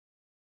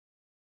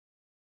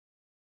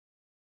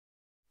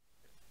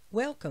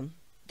Welcome.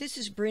 This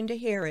is Brenda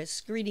Harris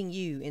greeting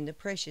you in the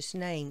precious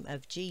name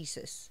of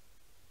Jesus.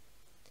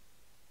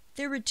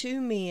 There were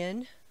two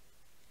men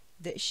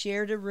that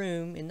shared a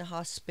room in the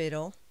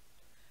hospital.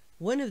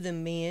 One of the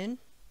men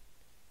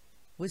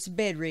was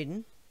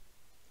bedridden.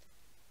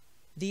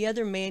 The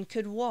other man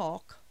could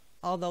walk,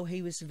 although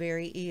he was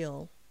very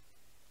ill.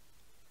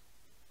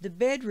 The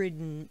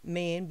bedridden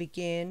man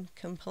began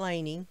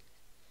complaining,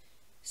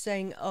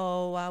 saying,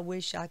 "Oh, I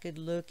wish I could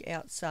look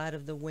outside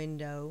of the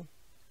window."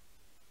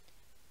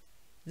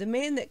 The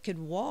man that could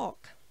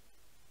walk,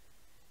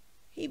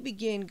 he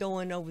began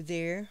going over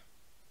there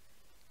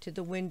to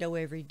the window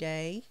every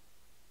day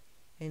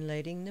and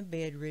letting the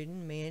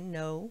bedridden man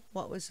know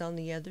what was on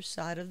the other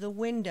side of the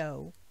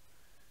window.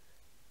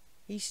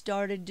 He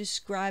started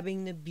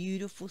describing the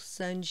beautiful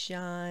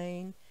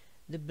sunshine,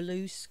 the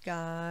blue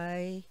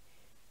sky,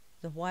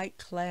 the white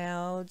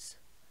clouds,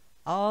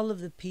 all of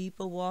the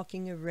people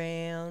walking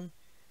around,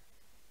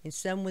 and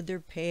some with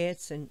their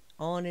pets, and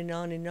on and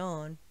on and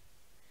on.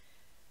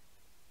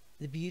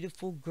 The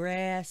beautiful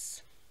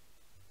grass,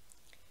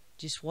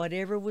 just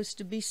whatever was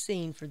to be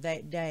seen for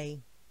that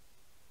day,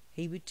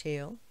 he would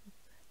tell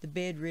the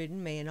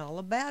bedridden man all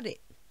about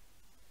it.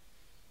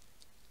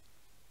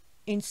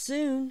 And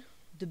soon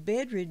the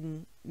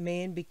bedridden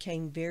man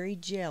became very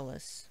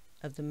jealous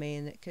of the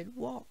man that could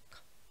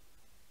walk.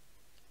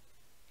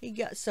 He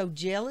got so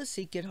jealous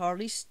he could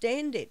hardly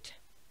stand it.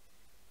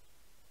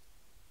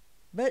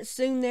 But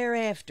soon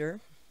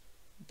thereafter,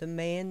 the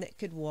man that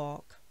could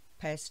walk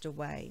passed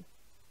away.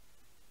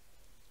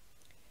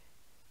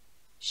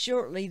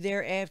 Shortly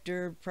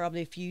thereafter,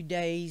 probably a few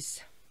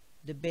days,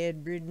 the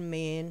bedridden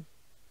man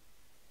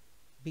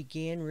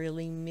began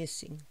really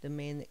missing the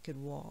man that could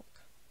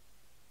walk.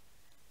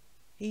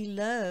 He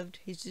loved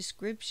his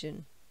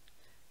description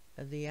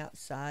of the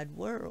outside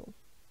world.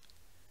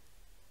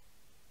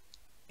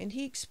 And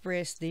he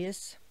expressed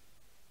this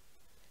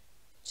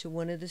to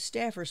one of the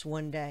staffers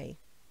one day.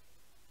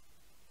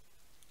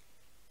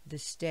 The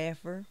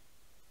staffer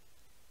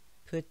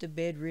put the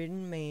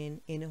bedridden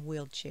man in a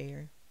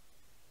wheelchair,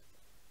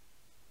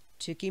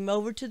 took him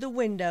over to the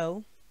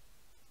window,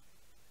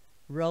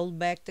 rolled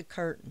back the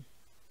curtain,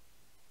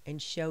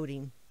 and showed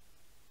him.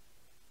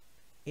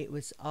 It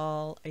was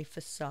all a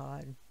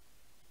facade.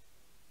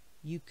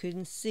 You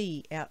couldn't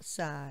see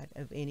outside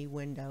of any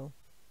window.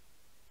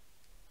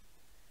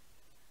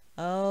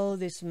 Oh,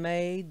 this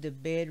made the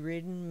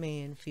bedridden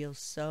man feel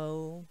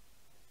so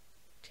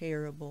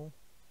terrible,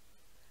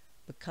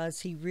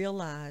 because he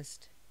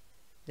realized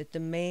that the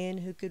man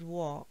who could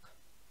walk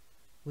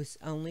was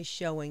only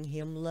showing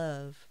him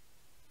love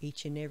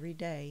each and every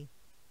day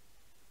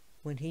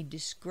when he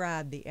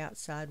described the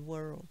outside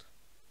world.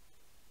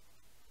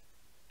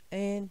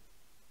 And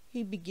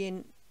he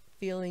began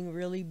feeling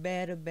really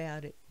bad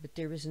about it, but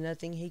there was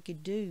nothing he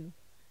could do.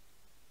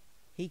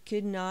 He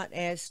could not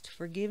ask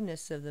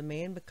forgiveness of the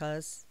man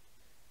because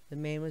the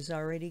man was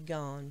already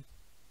gone.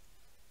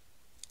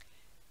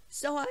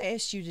 So I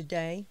ask you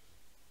today,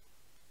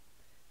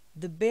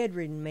 the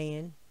bedridden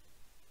man,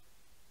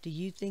 do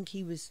you think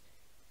he was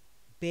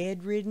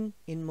bedridden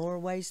in more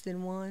ways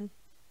than one?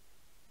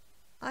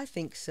 I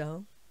think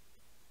so.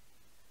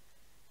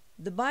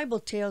 The Bible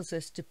tells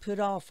us to put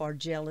off our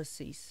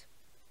jealousies.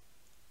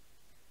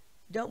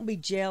 Don't be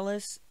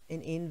jealous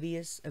and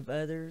envious of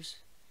others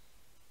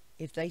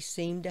if they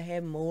seem to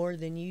have more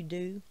than you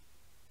do,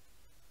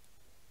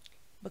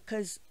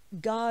 because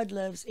God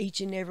loves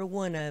each and every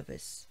one of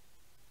us,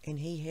 and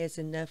He has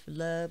enough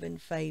love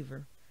and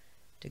favor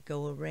to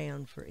go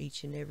around for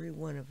each and every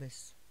one of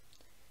us.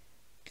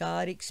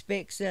 God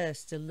expects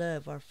us to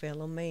love our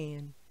fellow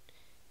man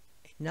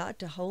and not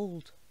to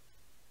hold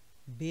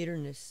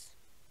bitterness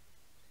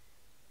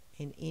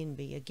and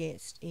envy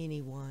against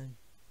anyone.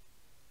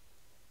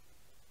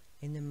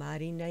 In the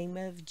mighty name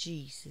of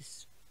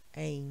Jesus,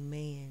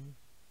 amen.